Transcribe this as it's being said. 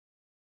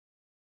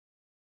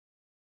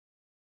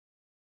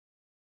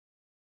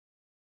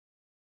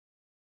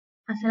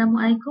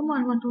Assalamualaikum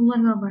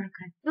warahmatullahi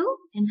wabarakatuh,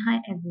 and hi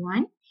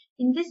everyone.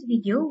 In this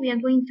video, we are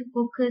going to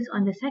focus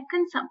on the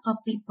second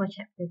subtopic for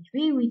chapter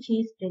 3, which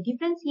is the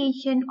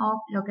differentiation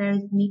of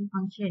logarithmic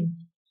function.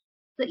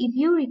 So if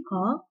you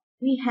recall,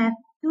 we have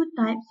two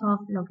types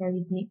of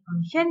logarithmic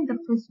function.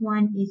 The first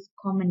one is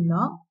common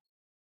log,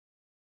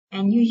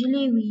 and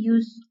usually we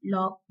use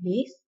log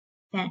base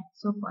 10.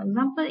 So for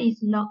example, is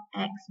log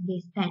x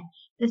base 10.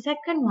 The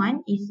second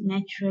one is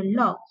natural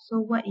log. So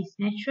what is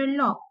natural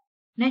log?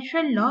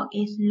 Natural log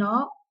is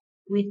log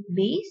with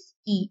base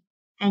e,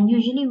 and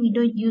usually we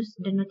don't use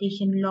the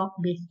notation log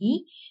base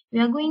e. We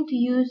are going to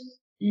use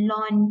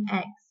ln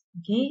x.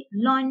 Okay,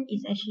 ln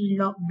is actually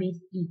log base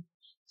e.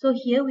 So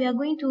here we are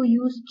going to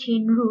use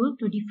chain rule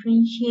to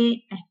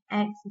differentiate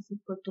fx is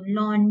equal to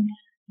ln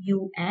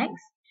ux,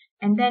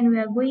 and then we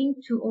are going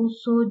to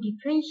also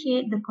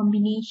differentiate the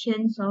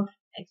combinations of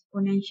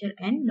exponential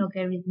and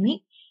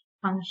logarithmic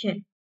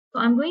function.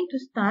 So I'm going to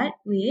start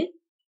with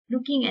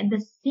looking at the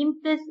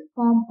simplest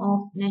form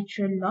of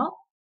natural log,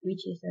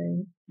 which is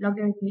a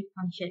logarithmic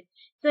function.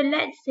 So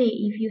let's say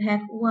if you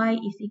have y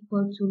is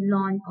equal to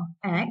ln of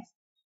x,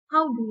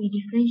 how do we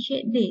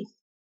differentiate this?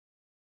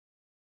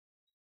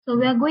 So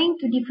we are going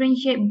to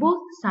differentiate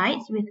both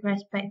sides with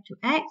respect to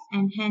x,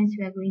 and hence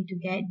we are going to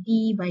get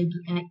d by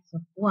dx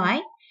of y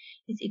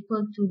is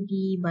equal to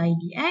d by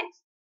dx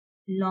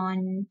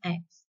ln x.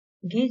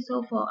 Okay,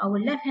 so for our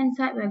left hand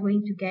side, we are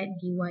going to get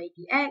dy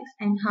dx.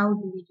 And how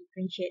do we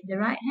differentiate the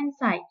right hand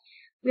side?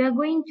 We are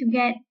going to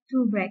get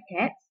two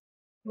brackets,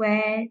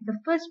 where the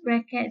first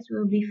brackets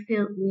will be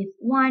filled with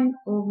 1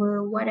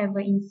 over whatever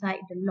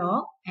inside the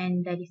log,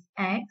 and that is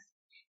x.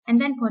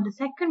 And then for the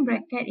second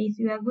bracket is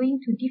we are going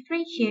to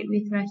differentiate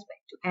with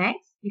respect to x,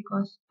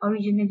 because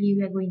originally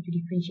we are going to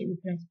differentiate with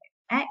respect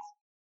to x.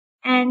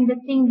 And the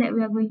thing that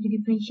we are going to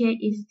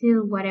differentiate is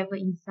still whatever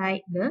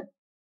inside the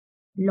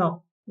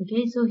log.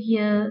 Okay, so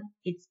here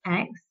it's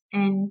x,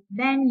 and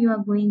then you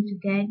are going to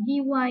get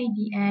dy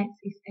dx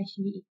is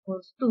actually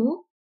equals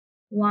to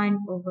 1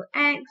 over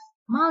x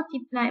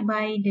multiplied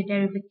by the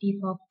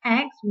derivative of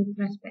x with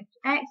respect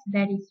to x,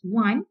 that is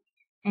 1,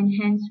 and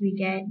hence we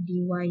get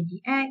dy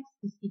dx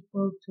is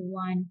equal to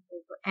 1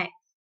 over x.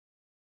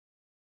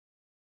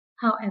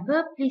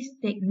 However, please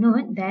take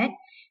note that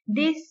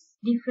this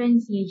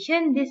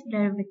differentiation, this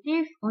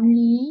derivative,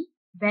 only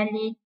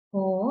valid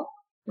for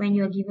when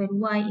you are given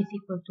y is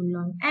equal to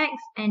ln x,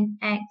 and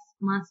x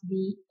must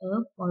be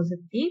a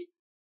positive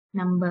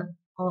number,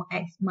 or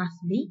x must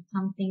be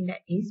something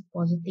that is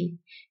positive.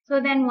 So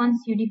then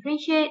once you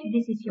differentiate,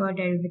 this is your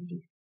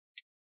derivative.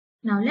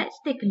 Now let's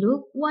take a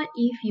look. What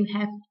if you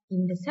have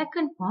in the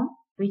second form,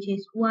 which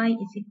is y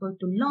is equal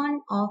to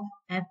ln of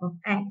f of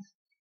x.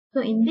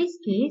 So in this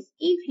case,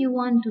 if you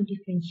want to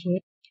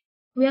differentiate,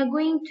 we are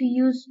going to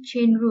use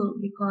chain rule,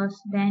 because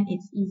then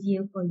it's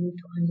easier for you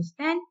to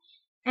understand.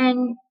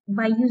 And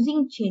by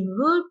using chain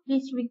rule,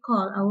 please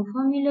recall our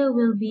formula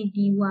will be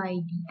dy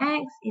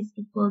dx is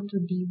equal to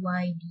dy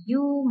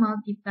du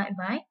multiplied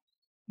by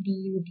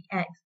du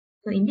dx.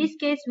 So in this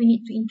case, we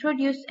need to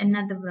introduce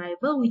another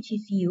variable, which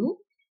is u.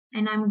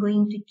 And I'm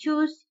going to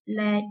choose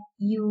let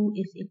u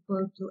is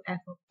equal to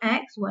f of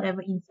x,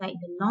 whatever inside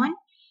the ln.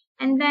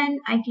 And then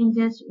I can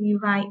just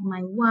rewrite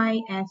my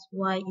y as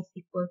y is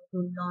equal to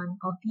ln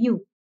of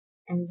u.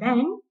 And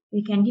then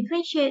we can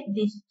differentiate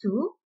these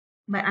two.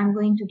 But I'm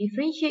going to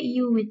differentiate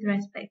u with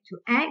respect to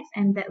x,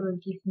 and that will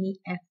give me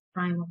f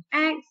prime of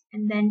x.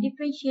 And then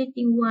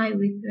differentiating y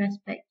with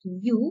respect to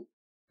u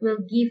will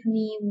give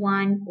me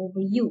 1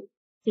 over u.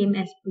 Same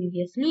as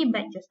previously,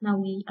 but just now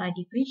we are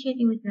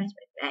differentiating with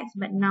respect to x,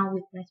 but now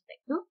with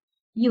respect to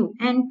u.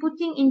 And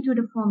putting into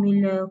the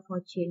formula for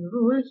chain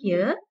rule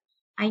here,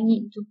 I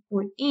need to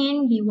put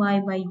in dy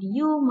by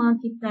du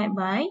multiplied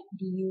by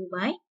du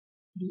by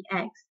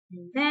dx.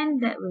 And then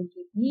that will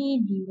give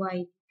me dy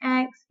dx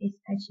is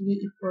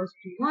actually equals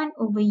to 1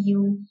 over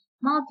u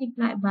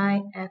multiplied by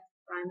f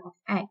prime of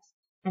x.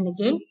 And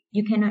again,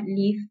 you cannot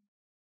leave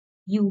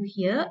u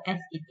here as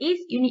it is.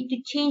 You need to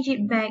change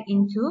it back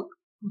into,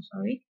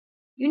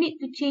 you need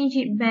to change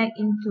it back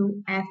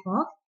into f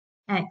of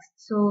x.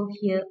 So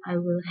here I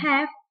will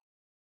have,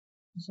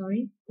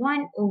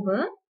 1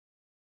 over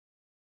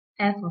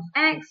f of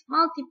x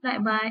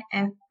multiplied by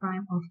f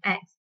prime of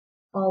x.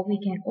 Or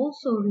we can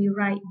also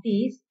rewrite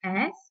this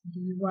as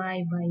dy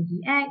by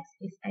dx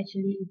is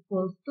actually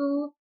equal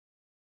to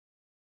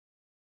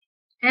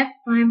f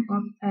prime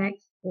of x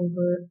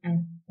over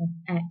f of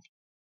x.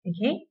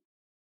 Okay.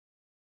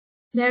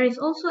 There is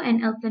also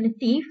an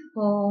alternative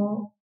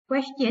for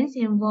questions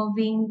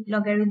involving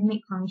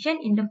logarithmic function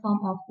in the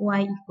form of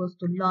y equals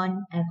to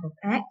ln f of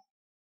x,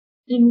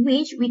 in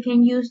which we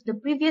can use the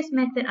previous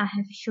method I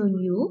have shown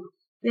you.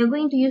 We are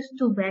going to use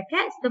two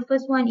brackets. The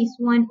first one is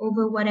 1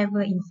 over whatever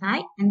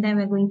inside, and then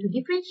we're going to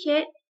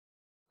differentiate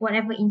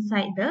whatever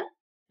inside the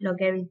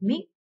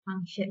logarithmic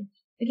function.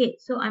 Okay,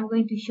 so I'm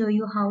going to show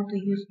you how to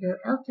use the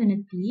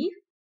alternative.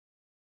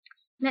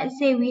 Let's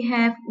say we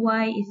have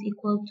y is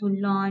equal to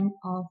ln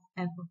of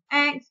f of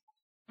x,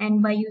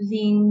 and by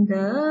using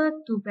the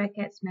two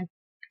brackets method,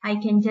 I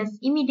can just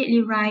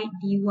immediately write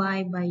dy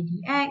by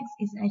dx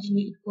is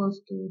actually equals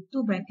to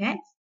 2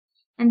 brackets.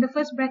 And the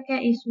first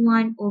bracket is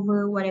 1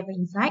 over whatever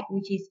inside,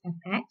 which is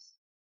fx.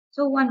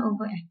 So 1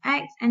 over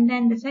fx. And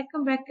then the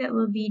second bracket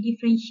will be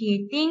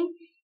differentiating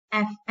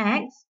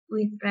fx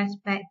with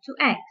respect to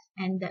x.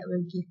 And that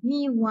will give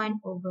me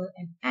 1 over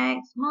fx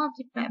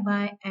multiplied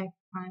by f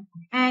prime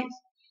of x.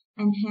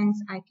 And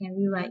hence I can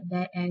rewrite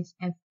that as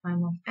f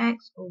prime of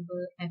x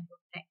over f of